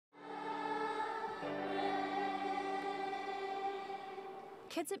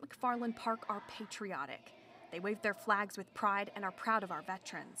Kids at MacFarlane Park are patriotic. They wave their flags with pride and are proud of our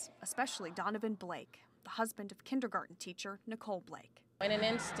veterans, especially Donovan Blake, the husband of kindergarten teacher Nicole Blake. In an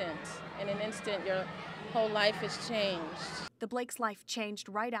instant, your whole life is changed. The Blake's life changed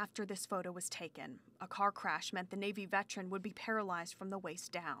right after this photo was taken. A car crash meant the Navy veteran would be paralyzed from the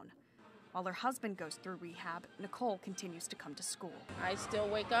waist down. While her husband goes through rehab, Nicole continues to come to school. I still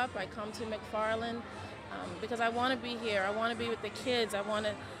wake up, I come to MacFarlane because I want to be here. I want to be with the kids. I want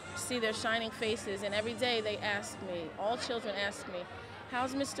to see their shining faces. And every day they ask me, all children ask me,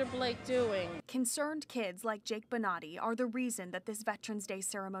 how's Mr. Blake doing? Concerned kids like Jake Bonatti are the reason that this Veterans Day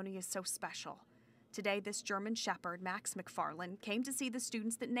ceremony is so special. Today, this German Shepherd, Max MacFarlane, came to see the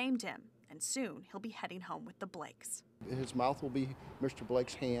students that named him, and soon he'll be heading home with the Blakes. His mouth will be Mr.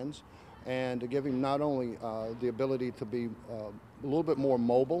 Blake's hands, and to give him not only the ability to be a little bit more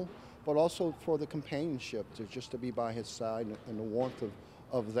mobile, but also for the companionship, to be by his side and the warmth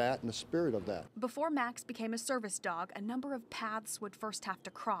of that and the spirit of that. Before Max became a service dog, a number of paths would first have to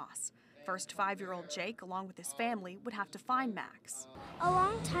cross. First, 5-year-old Jake, along with his family, would have to find Max. A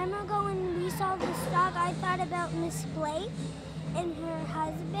long time ago when we saw this dog, I thought about Miss Blake and her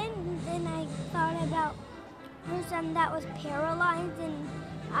husband, and then I thought about her son that was paralyzed, and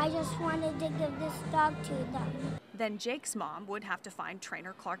I just wanted to give this dog to them. Then Jake's mom would have to find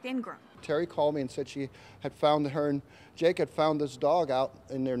trainer Clarke Inghram. Terry called me and said she had found her and Jake had found this dog out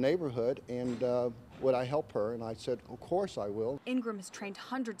in their neighborhood, and would I help her? And I said, of course I will. Inghram has trained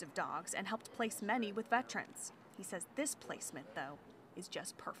hundreds of dogs and helped place many with veterans. He says this placement, though, is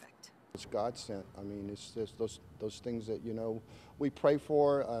just perfect. It's God sent. I mean, it's just those things that, you know, we pray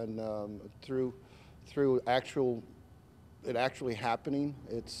for, and through it actually happening,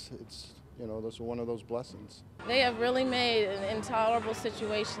 it's you know, that's one of those blessings. They have really made an intolerable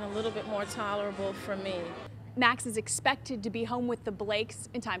situation a little bit more tolerable for me. Max is expected to be home with the Blakes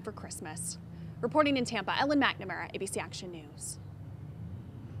in time for Christmas. Reporting in Tampa, Ellen McNamara, ABC Action News.